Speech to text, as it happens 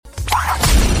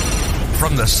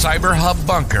From the Cyber Hub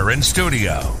bunker and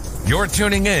studio, you're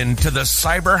tuning in to the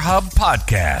Cyber Hub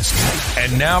podcast.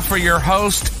 And now for your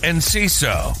host and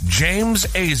CISO, James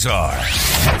Azar.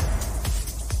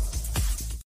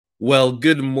 Well,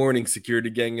 good morning, security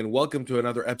gang, and welcome to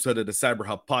another episode of the Cyber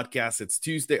Hub podcast. It's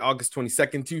Tuesday, August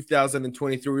 22nd,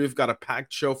 2023. We've got a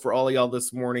packed show for all of y'all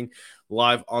this morning,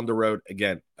 live on the road.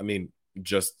 Again,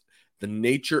 just the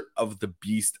nature of the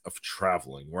beast of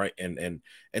traveling, right? And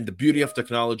the beauty of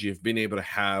technology of being able to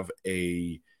have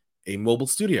a mobile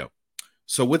studio.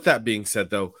 So with that being said,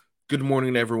 though, good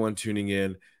morning to everyone tuning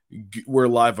in. We're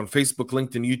live on Facebook,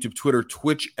 LinkedIn, YouTube, Twitter,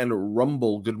 Twitch, and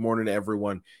Rumble. Good morning to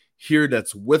everyone here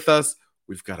that's with us.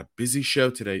 We've got a busy show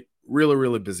today. Really,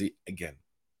 really busy. Again,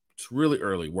 it's really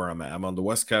early where I'm at. I'm on the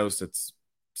West Coast. It's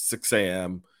 6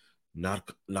 a.m.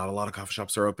 Not a lot of coffee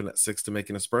shops are open at 6 to make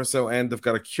an espresso, and they've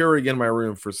got a Keurig in my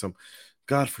room for some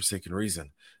godforsaken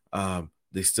reason.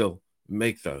 They still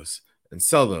make those and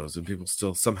sell those, and people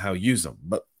still somehow use them.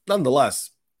 But nonetheless,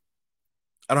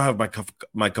 I don't have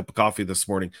my cup of coffee this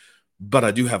morning, but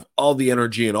I do have all the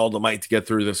energy and all the might to get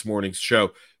through this morning's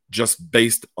show, just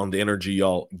based on the energy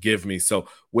y'all give me. So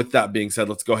with that being said,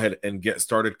 let's go ahead and get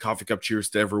started. Coffee cup cheers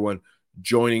to everyone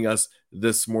joining us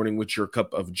this morning with your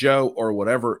cup of Joe or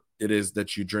whatever it is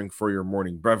that you drink for your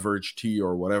morning beverage, tea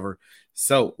or whatever.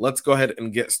 So let's go ahead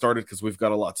and get started because we've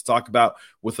got a lot to talk about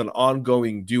with an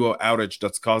ongoing Duo outage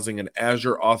that's causing an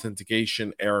Azure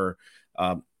authentication error.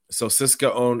 So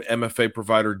Cisco-owned MFA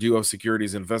provider Duo Security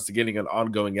is investigating an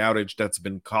ongoing outage that's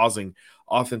been causing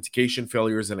authentication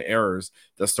failures and errors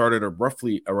that started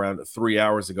roughly around 3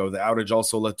 hours ago. The outage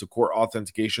also led to core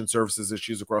authentication services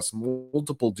issues across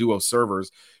multiple Duo servers,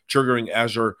 triggering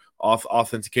Azure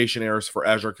authentication errors for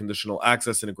Azure conditional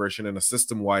access integration and a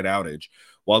system-wide outage.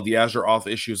 While the Azure Auth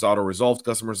issues auto-resolved,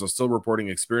 customers are still reporting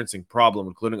experiencing problems,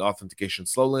 including authentication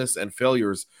slowness and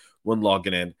failures when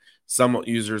logging in. Some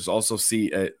users also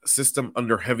see a system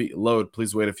under heavy load.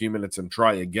 Please wait a few minutes and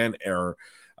try again error.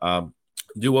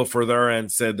 Duo, for their end,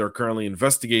 said they're currently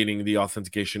investigating the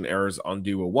authentication errors on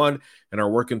Duo 1 and are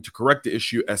working to correct the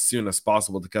issue as soon as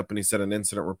possible. The company said an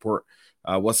incident report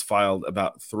was filed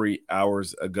about 3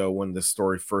 hours ago when this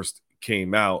story first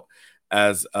came out.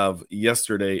 As of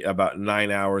yesterday, about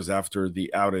 9 hours after the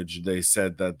outage, they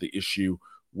said that the issue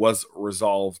was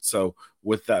resolved. So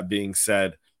with that being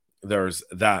said, there's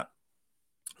that.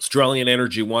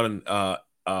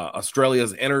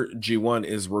 Australia's Energy One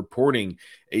is reporting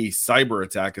a cyber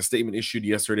attack. A statement issued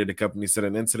yesterday, the company said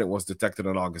an incident was detected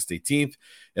on August 18th.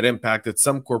 It impacted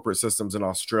some corporate systems in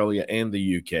Australia and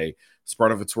the UK. As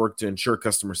part of its work to ensure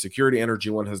customer security,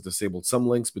 Energy One has disabled some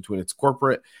links between its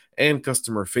corporate and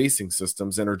customer-facing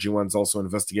systems. Energy One is also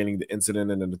investigating the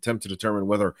incident in an attempt to determine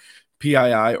whether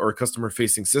PII or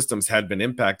customer-facing systems had been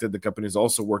impacted. The company is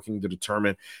also working to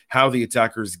determine how the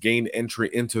attackers gained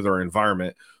entry into their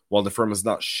environment. While the firm has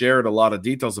not shared a lot of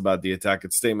details about the attack,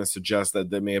 its statement suggests that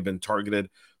they may have been targeted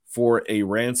for a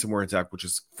ransomware attack, which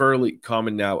is fairly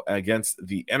common now against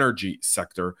the energy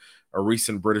sector. A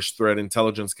recent British threat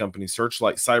intelligence company,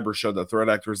 Searchlight Cyber, showed that threat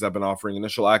actors have been offering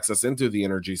initial access into the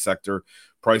energy sector,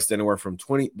 priced anywhere from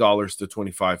 $20 to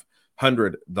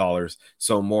 $2,500.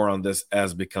 So more on this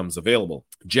as becomes available.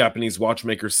 Japanese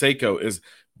watchmaker Seiko is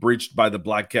breached by the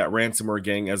Black Cat ransomware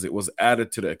gang as it was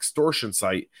added to the extortion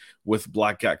site, with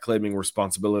Black Cat claiming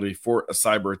responsibility for a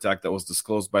cyber attack that was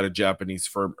disclosed by the Japanese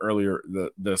firm earlier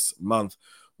this month.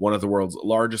 One of the world's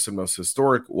largest and most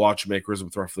historic watchmakers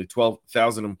with roughly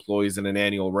 12,000 employees and an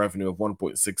annual revenue of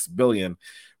 $1.6 billion.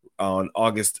 On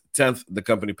August 10th, the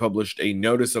company published a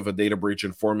notice of a data breach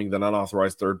informing that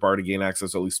unauthorized third party gained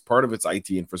access to at least part of its IT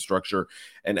infrastructure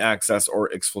and access or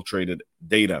exfiltrated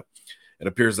data. It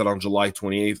appears that on July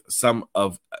 28th,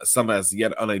 some as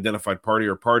yet unidentified party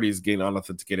or parties gained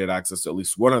unauthenticated access to at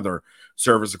least one of their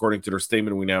servers. According to their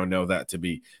statement, we now know that to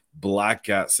be Black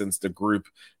Cat, since the group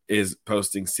is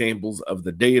posting samples of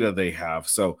the data they have.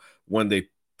 So when they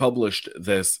published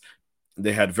this,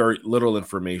 they had very little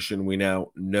information. We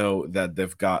now know that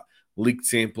they've got leaked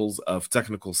samples of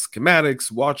technical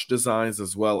schematics, watch designs,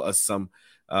 as well as some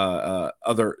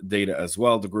other data as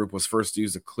well. The group was first to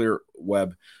use a clear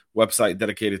website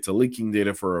dedicated to leaking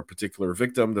data for a particular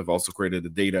victim. They've also created a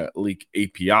data leak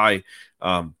API.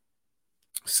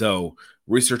 So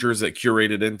researchers at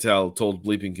Curated Intel told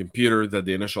Bleeping Computer that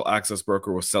the initial access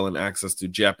broker was selling access to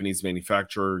Japanese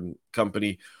manufacturing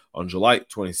company on July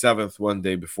 27th, one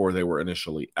day before they were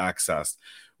initially accessed,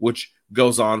 which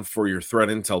goes on for your threat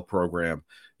intel program.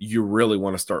 You really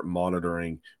want to start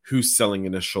monitoring who's selling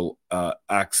initial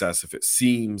access. If it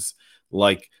seems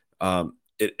like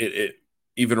it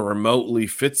even remotely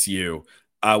fits you,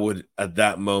 I would at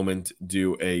that moment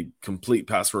do a complete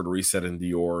password reset in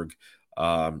the org,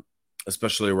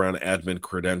 especially around admin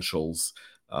credentials,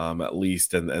 at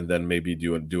least, and then maybe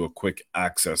do a quick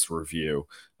access review.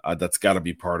 That's got to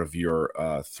be part of your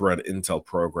threat intel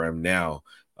program now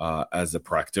as a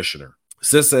practitioner.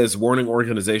 CISA is warning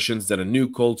organizations that a new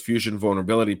ColdFusion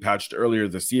vulnerability patched earlier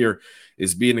this year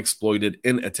is being exploited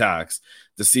in attacks.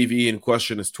 The CVE in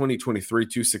question is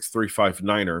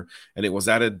 2023-26359er, and it was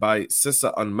added by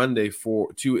CISA on Monday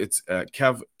to its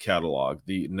KEV catalog,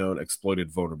 the known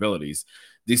exploited vulnerabilities.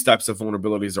 These types of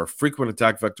vulnerabilities are frequent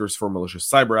attack vectors for malicious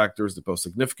cyber actors that pose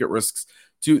significant risks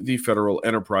to the federal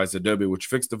enterprise. Adobe, which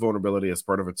fixed the vulnerability as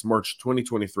part of its March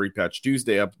 2023 Patch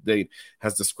Tuesday update,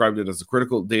 has described it as a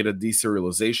critical data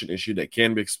deserialization issue that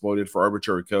can be exploited for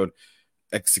arbitrary code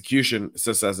execution.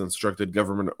 CISA has instructed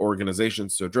government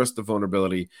organizations to address the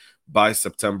vulnerability by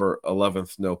September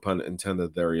 11th. No pun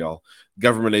intended there, y'all.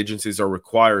 Government agencies are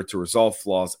required to resolve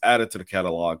flaws added to the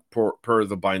catalog per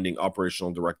the binding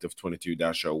operational directive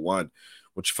 22-01,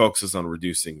 which focuses on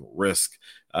reducing risk.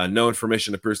 No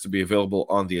information appears to be available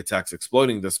on the attacks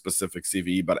exploiting this specific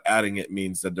CVE, but adding it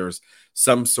means that there's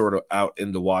some sort of out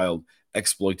in the wild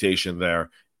exploitation there.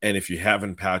 And if you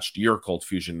haven't patched your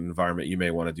ColdFusion environment, you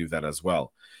may want to do that as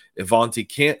well. Ivanti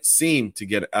can't seem to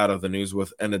get out of the news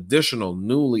with an additional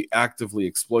newly actively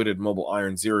exploited mobile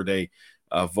iron Zeroday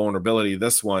vulnerability.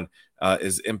 This one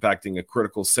is impacting a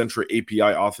critical Sentry API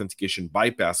authentication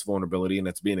bypass vulnerability, and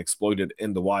it's being exploited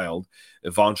in the wild.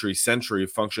 Ivanti Sentry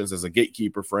functions as a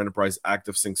gatekeeper for enterprise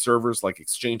active sync servers like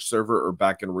Exchange Server or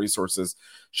backend resources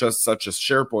such as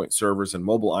SharePoint servers and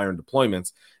mobile iron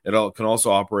deployments. It can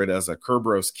also operate as a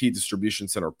Kerberos key distribution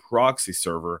center proxy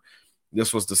server.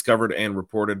 This was discovered and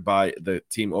reported by the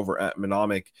team over at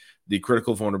Mnemonic. The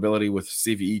critical vulnerability with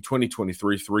CVE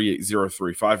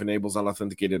 2023-38035 enables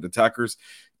unauthenticated attackers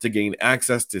to gain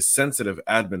access to sensitive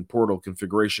admin portal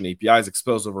configuration APIs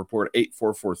exposed over port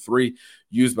 8443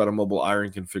 used by the mobile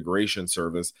iron configuration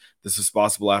service. This is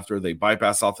possible after they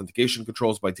bypass authentication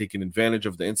controls by taking advantage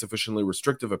of the insufficiently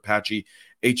restrictive Apache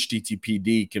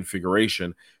HTTPD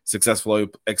configuration. Successful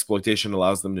exploitation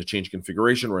allows them to change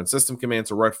configuration, run system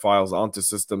commands, or write files onto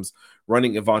systems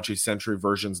running Ivanti Sentry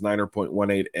versions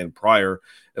 9.18 and prior.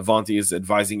 Ivanti is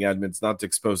advising admins not to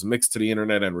expose MIX to the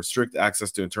internet and restrict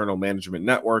access to internal management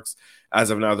networks. As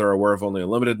of now, they're aware of only a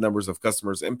limited numbers of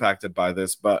customers impacted by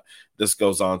this, but this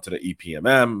goes on to the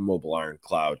EPMM, Mobile Iron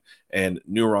Cloud, and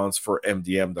Neurons for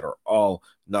MDM that are all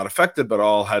not affected, but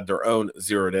all had their own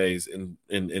 0 days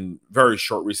in very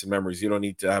short recent memories. You don't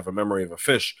need to have a memory of a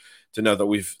fish to know that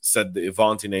we've said the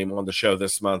Ivanti name on the show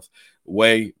this month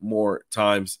way more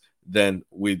times than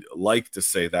we'd like to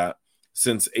say that.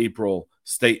 Since April,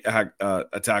 state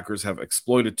attackers have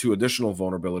exploited 2 additional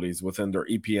vulnerabilities within their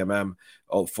EPMM,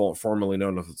 formerly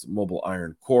known as Mobile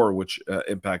Iron Core, which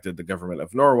impacted the government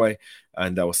of Norway,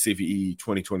 and that was CVE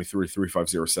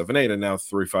 2023-35078, and now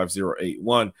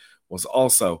 35081 was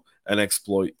also an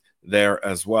exploit there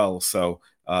as well. So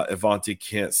Ivanti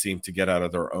can't seem to get out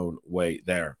of their own way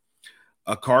there.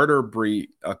 A Carter B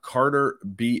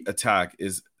attack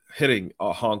is hitting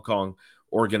Hong Kong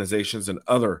organizations and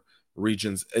other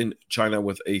regions in China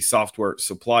with a software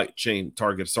supply chain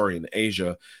target, in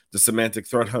Asia. The Semantic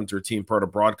Threat Hunter team, part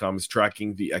of Broadcom, is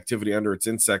tracking the activity under its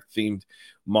insect-themed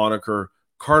moniker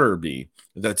Carter B.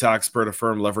 The attacks, per the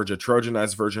firm, leverage a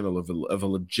Trojanized version of a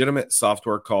legitimate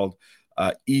software called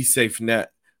eSafeNet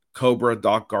Cobra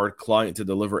DocGuard client to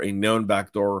deliver a known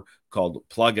backdoor called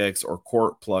PlugX or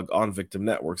Core Plug on victim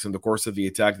networks. In the course of the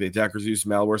attack, the attackers used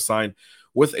malware signed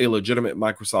with a legitimate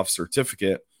Microsoft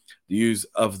certificate. The use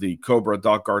of the Cobra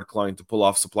DocGuard client to pull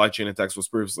off supply chain attacks was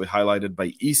previously highlighted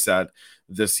by ESAT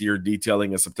this year,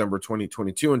 detailing a September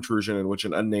 2022 intrusion in which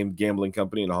an unnamed gambling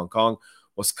company in Hong Kong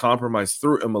was compromised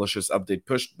through a malicious update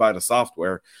pushed by the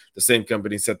software. The same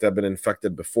company said to have been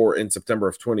infected before in September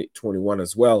of 2021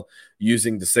 as well,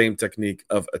 using the same technique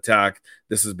of attack.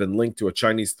 This has been linked to a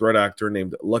Chinese threat actor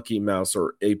named Lucky Mouse,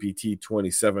 or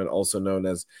APT27, also known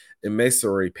as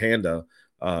Emissary Panda.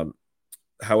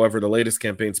 However, the latest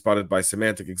campaign spotted by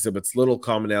Semantic exhibits little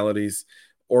commonalities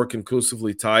or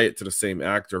conclusively tie it to the same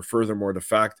actor. Furthermore, the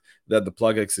fact that the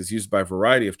PlugX is used by a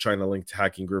variety of China-linked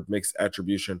hacking group makes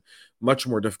attribution much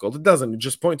more difficult. It doesn't.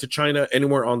 Just point to China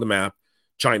anywhere on the map.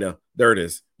 China, there it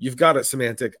is. You've got it,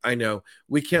 Semantic. I know.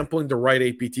 We can't point the right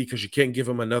APT because you can't give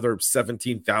them another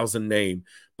 17,000 name.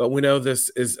 But we know this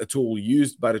is a tool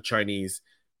used by the Chinese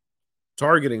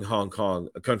targeting Hong Kong,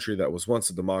 a country that was once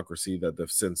a democracy that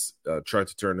they've since tried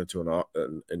to turn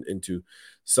into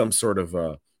some sort of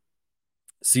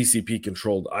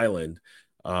CCP-controlled island.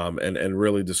 and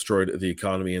really destroyed the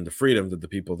economy and the freedom that the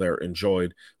people there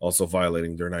enjoyed, also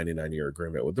violating their 99-year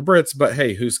agreement with the Brits. But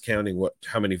hey, who's counting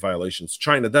how many violations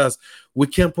China does? We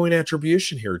can't point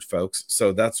attribution here, folks.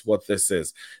 So that's what this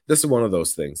is. This is one of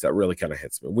those things that really kind of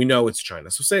hits me. We know it's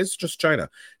China, so say it's just China.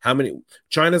 How many?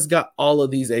 China's got all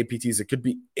of these APTs. It could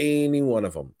be any one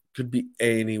of them. Could be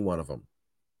any one of them.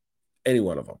 Any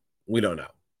one of them. We don't know,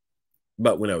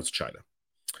 but we know it's China.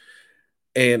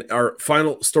 And our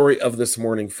final story of this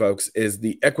morning, folks, is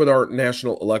the Ecuador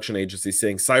National Election Agency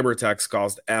saying cyber attacks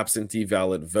caused absentee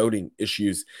ballot voting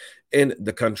issues in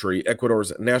the country.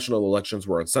 Ecuador's national elections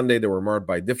were on Sunday. They were marred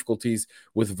by difficulties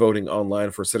with voting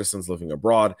online for citizens living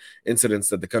abroad. Incidents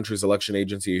that the country's election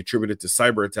agency attributed to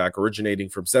cyber attack originating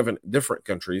from 7 different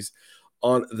countries.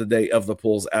 On the day of the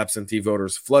polls, absentee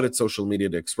voters flooded social media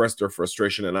to express their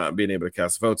frustration at not being able to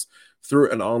cast votes through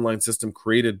an online system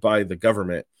created by the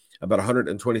government. About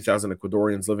 120,000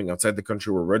 Ecuadorians living outside the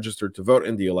country were registered to vote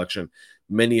in the election.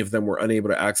 Many of them were unable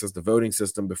to access the voting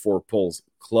system before polls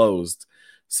closed.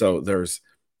 So there's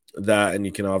that, and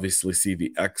you can obviously see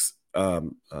the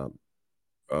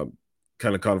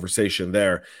kind of conversation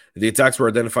there. The attacks were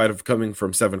identified as coming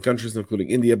from 7 countries, including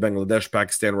India, Bangladesh,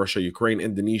 Pakistan, Russia, Ukraine,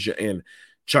 Indonesia, and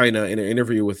China. In an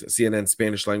interview with CNN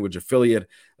Spanish language affiliate,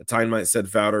 Time said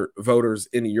voters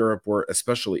in Europe were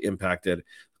especially impacted.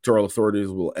 Electoral authorities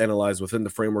will analyze within the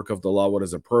framework of the law what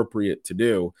is appropriate to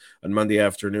do. On Monday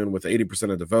afternoon, with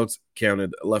 80% of the votes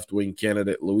counted, left-wing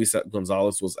candidate Luisa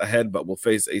Gonzalez was ahead, but will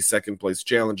face a second-place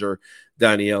challenger,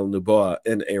 Daniel Noboa,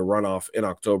 in a runoff in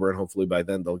October, and hopefully by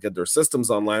then they'll get their systems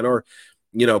online. Or,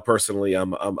 personally,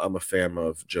 I'm a fan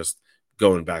of just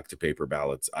going back to paper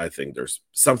ballots. I think there's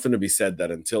something to be said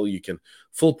that until you can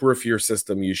foolproof your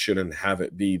system, you shouldn't have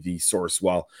it be the source.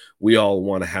 While we all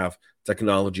want to have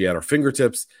technology at our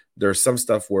fingertips, there's some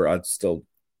stuff where I'd still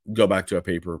go back to a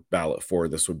paper ballot for.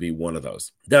 This would be one of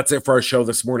those. That's it for our show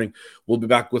this morning. We'll be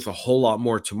back with a whole lot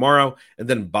more tomorrow. And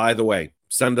then, by the way,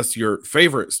 send us your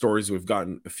favorite stories. We've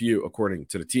gotten a few according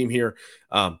to the team here.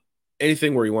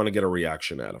 Anything where you want to get a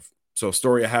reaction out of. So a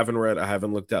story I haven't read, I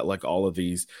haven't looked at like all of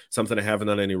these, something I haven't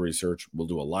done any research. We'll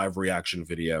do a live reaction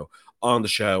video on the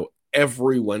show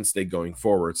every Wednesday going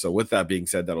forward. So with that being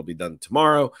said, that'll be done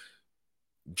tomorrow.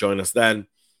 Join us then.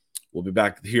 We'll be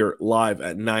back here live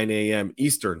at 9 a.m.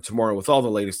 Eastern tomorrow with all the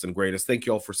latest and greatest. Thank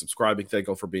you all for subscribing. Thank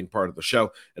you all for being part of the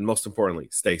show. And most importantly,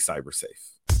 stay cyber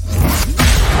safe.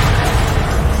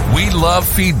 We love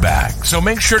feedback, so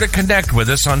make sure to connect with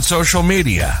us on social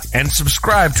media and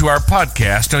subscribe to our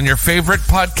podcast on your favorite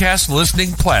podcast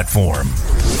listening platform.